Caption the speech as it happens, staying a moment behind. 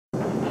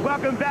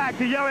Welcome back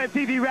to Yo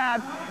MTV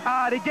Raps.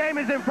 The game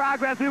is in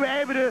progress. We were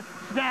able to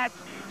snatch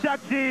Chuck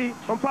D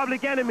from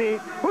Public Enemy.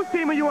 Whose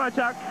team are you on,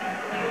 Chuck?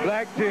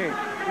 Black team.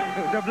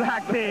 The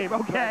black team,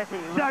 okay. Black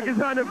team. Chuck is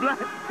on the black.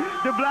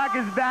 The black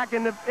is back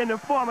in the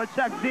form of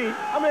Chuck D.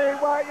 I mean,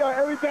 why, yo,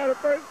 every time I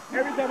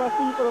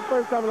see you for the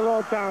first time in a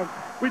long time,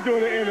 we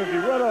doing an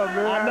interview. What up,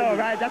 man? I know,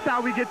 right? That's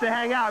how we get to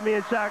hang out, me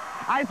and Chuck.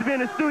 I used to be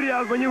in the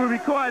studios when you were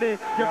recording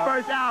your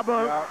first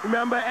album,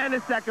 remember? And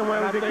the second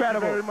one was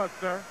incredible. Thank you very much,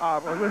 sir.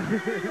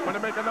 Want to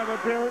make another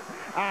appearance?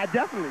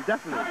 Definitely.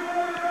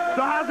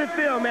 So how's it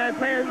feel, man,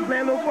 playing a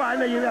little ball? I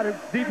know you got a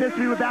deep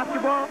history with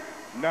basketball.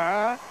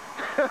 Nah.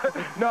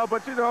 No,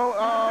 but you know,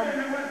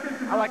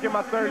 I like in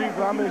my 30s,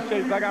 but I'm in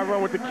shape, so I got to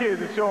run with the kids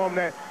and show them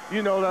that,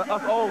 you know,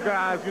 us old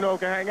guys, you know,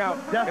 can hang out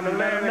in the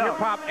land of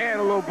hip-hop and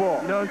a little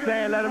ball. You know what I'm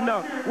saying? Let them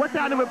know. What's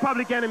happening with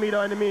Public Enemy,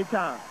 though, in the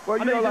meantime? Well,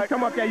 you know, like, just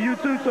come up that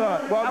YouTube tour.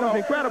 Well, that was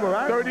incredible,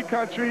 right? 30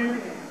 countries.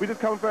 We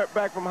just come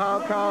back from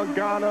Hong Kong,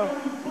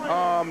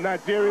 Ghana,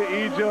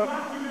 Nigeria, Egypt,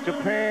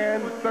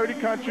 Japan, 30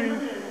 countries.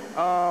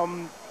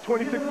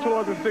 26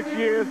 tours in 6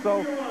 years,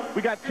 so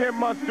we got 10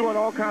 months doing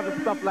all kinds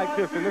of stuff like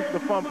this, and this is the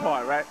fun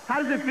part, right?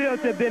 How does it feel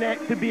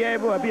to be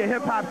able to be a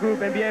hip-hop group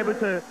and be able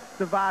to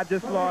survive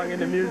this long in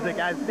the music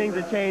as things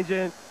are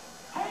changing?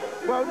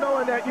 Well,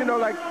 knowing that, you know,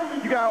 like,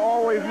 you gotta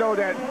always know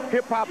that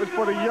hip-hop is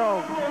for the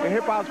young and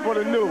hip-hop's for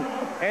the new,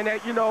 and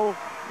that, you know,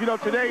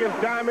 today is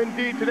Diamond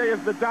D, today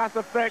is the DOS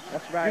Effect.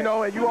 That's right. You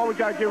know, and you always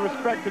got to give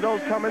respect to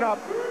those coming up.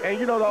 And,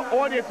 you know, the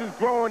audience is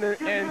growing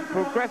and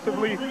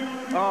progressively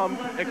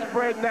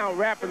spreading out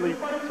rapidly.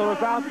 So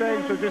it's our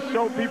thing to just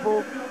show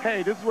people,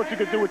 hey, this is what you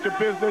can do with your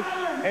business.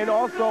 And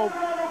also,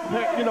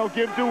 you know,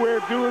 give due where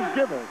due is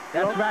given.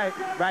 That's right.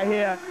 Right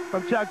here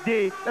from Chuck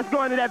D. Let's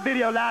go into that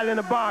video, Loud in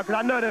the Bomb, because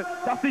I know that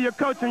I see your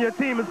coach and your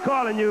team is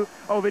calling you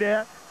over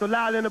there. So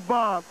Loud in the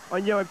Bomb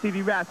on Yo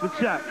MTV Raps with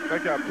Chuck.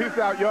 Thank you. Peace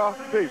out, y'all.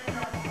 Peace.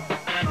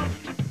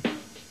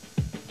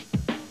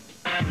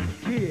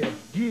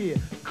 Yeah,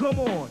 come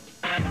on.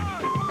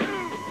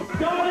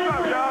 What's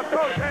up, y'all?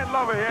 Coach Ed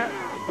Lover here.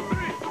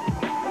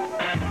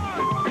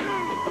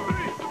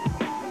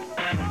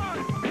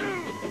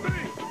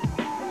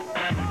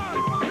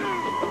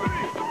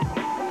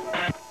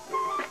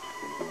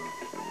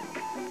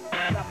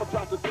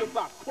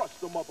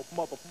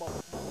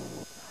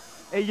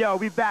 Hey, yo,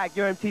 we back.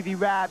 Yo MTV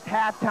Raps.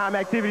 Halftime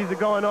activities are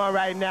going on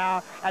right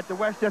now at the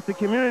Westchester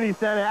Community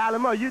Center.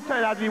 Alamo, you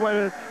turned out to be one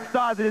of the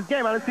stars of this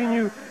game. I've seen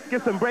you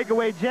get some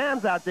breakaway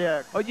jams out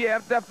there. Oh, yeah,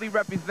 I'm definitely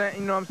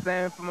representing, you know what I'm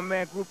saying, for my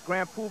man Group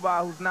Grand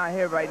Poobah, who's not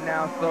here right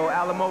now. So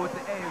Alamo with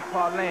the A is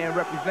parlaying,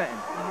 representing.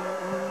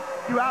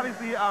 You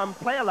obviously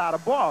play a lot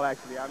of ball,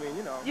 actually. I mean,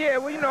 you know. Yeah,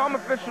 well, you know, I'm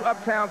official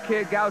Uptown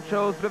kid,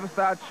 Gauchos,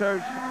 Riverside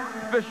Church,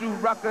 official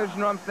Rutgers,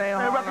 you know what I'm saying?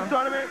 Hey, Rutgers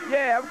tournament?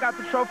 Yeah, I've got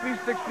the trophy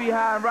 6 feet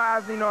high and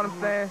rising, you know what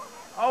I'm saying?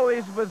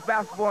 Always was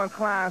basketball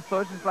inclined, so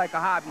it's just like a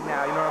hobby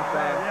now, you know what I'm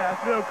saying? Yeah,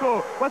 it's real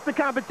cool. What's the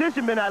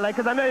competition been like?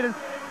 Because I know it's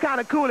kind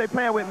of cool they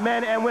playing with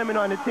men and women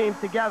on the teams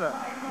together.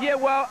 Yeah,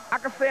 well, I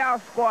can say our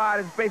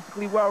squad is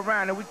basically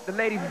well-rounded. The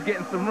ladies is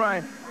getting some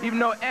run. Even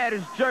though Ed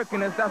is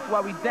jerking us, that's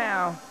why we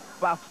down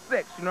by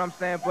 6, you know what I'm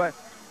saying? But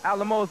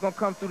Alamo's gonna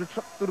come through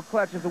the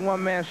clutch as a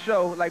one-man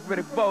show, like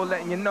Riddick Bowe,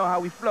 letting you know how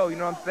we flow, you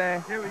know what I'm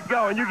saying? Here we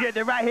go, and you get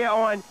it right here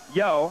on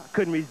Yo,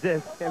 couldn't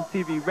resist,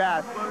 MTV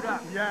Raps.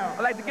 Yeah.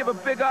 I'd like to give a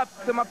big up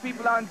to my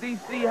people out in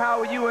D.C.,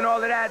 How Are You, and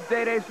all of that,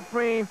 Day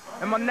Supreme,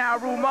 and my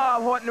Nauru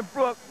Mob, Horton and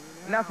Brook,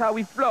 and that's how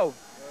we flow.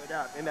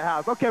 In the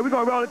house. Okay, we're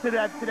gonna roll into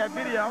that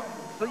video.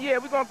 So yeah,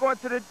 we're gonna go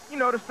into the, you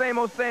know, the same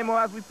old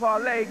as we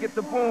parlay, get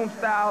the boom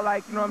style,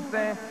 like, you know what I'm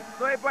saying?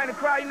 So everybody in the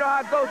crowd, you know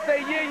how it goes,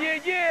 say yeah, yeah,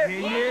 yeah. Yeah,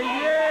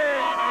 yeah,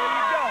 yeah. Here we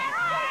go.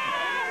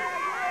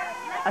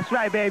 That's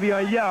right, baby,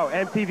 on Yo,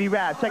 MTV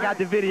Raps. Check out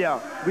the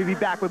video. We'll be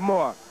back with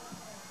more.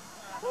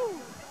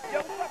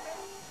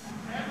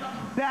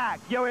 Back,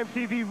 Yo,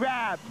 MTV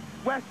Raps,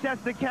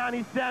 Westchester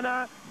County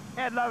Center.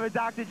 Ed Lover,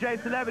 Dr. Dre,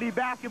 celebrity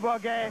basketball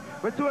game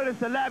with 2 of the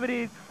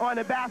celebrities on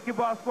the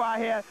basketball squad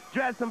here.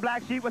 Dres from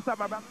Black Sheep. What's up,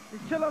 my brother?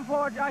 Just chilling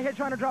for out here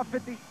trying to drop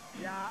 50.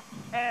 Yeah.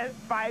 And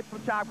Phife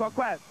from Tribe Called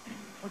Quest.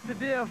 What's the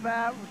deal,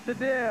 Fab? What's the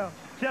deal?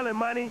 Chilling,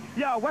 money.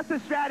 Yo, what's the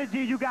strategy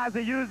you guys are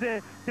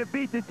using to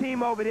beat the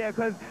team over there?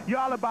 Because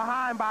y'all are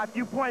behind by a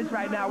few points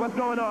right now. What's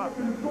going on?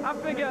 I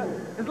figure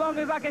as long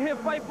as I can hit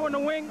Phife on the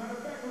wing,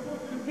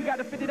 he got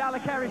the $50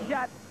 carry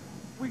shot,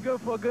 we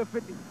good for a good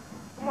 50.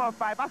 Come on,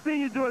 Phife. I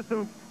seen you doing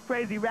some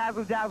crazy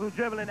razzle-dazzle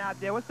dribbling out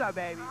there. What's up,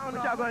 baby?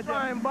 What y'all gonna do?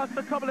 Try and bust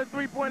a couple of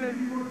three-pointers,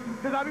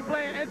 because I be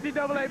playing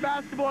NCAA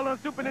basketball on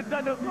Super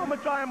Nintendo, so I'm gonna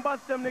try and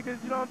bust them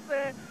niggas, you know what I'm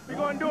saying? We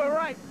gonna do it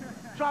right.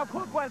 Tribe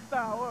Called Quest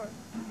style, or.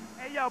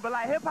 Hey, yo, but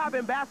like hip-hop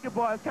and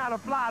basketball is kind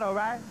of fly, though,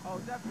 right? Oh,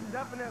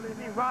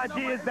 definitely. Ron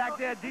G is back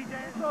there,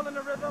 DJ. It's all in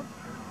the rhythm.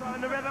 It's all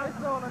in the rhythm?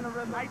 It's all in the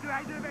rhythm. How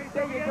you do, baby?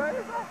 There you go.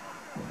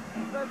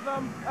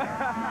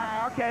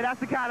 Okay, that's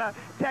the kind of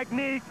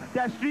technique,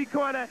 that street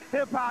corner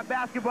hip-hop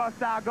basketball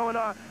style going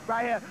on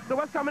right here. So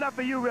what's coming up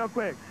for you real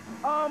quick?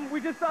 We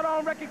just started our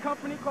own record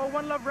company called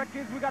One Love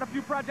Records. We got a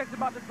few projects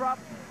about to drop.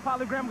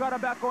 Polygram got our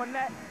back on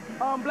that.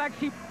 Black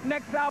Sheep,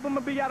 next album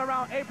will be out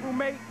around April,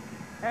 May.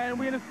 And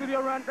we in the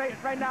studio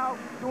right now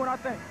doing our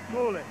thing.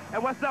 Coolin'.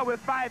 And what's up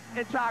with Phife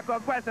and Tribe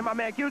Called Quest and my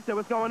man Q-Tip?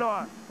 What's going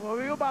on? Well,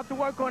 we about to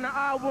work on the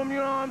album, you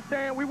know what I'm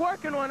saying? We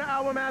working on the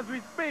album as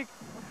we speak.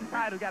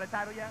 Title, got a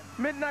title yet?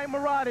 Midnight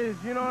Marauders,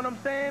 you know what I'm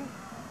saying?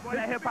 Want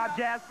that hip-hop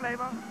jazz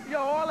flavor? Yo,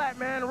 all that,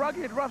 man.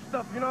 Rugged, rough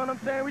stuff, you know what I'm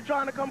saying? We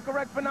trying to come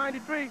correct for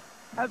 93,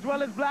 as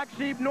well as Black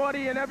Sheep,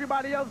 Naughty, and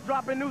everybody else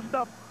dropping new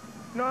stuff.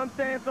 You know what I'm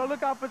saying? So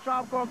look out for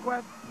Tribe Called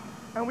Quest,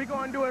 and we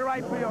gonna do it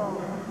right for y'all.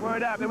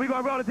 Word up. And we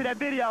gonna roll into that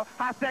video,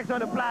 Hot Sex on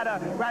the Platter,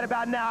 right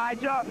about now. All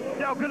right, y'all?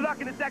 Yo, good luck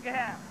in the second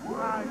half. All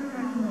right.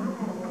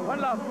 One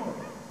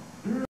love.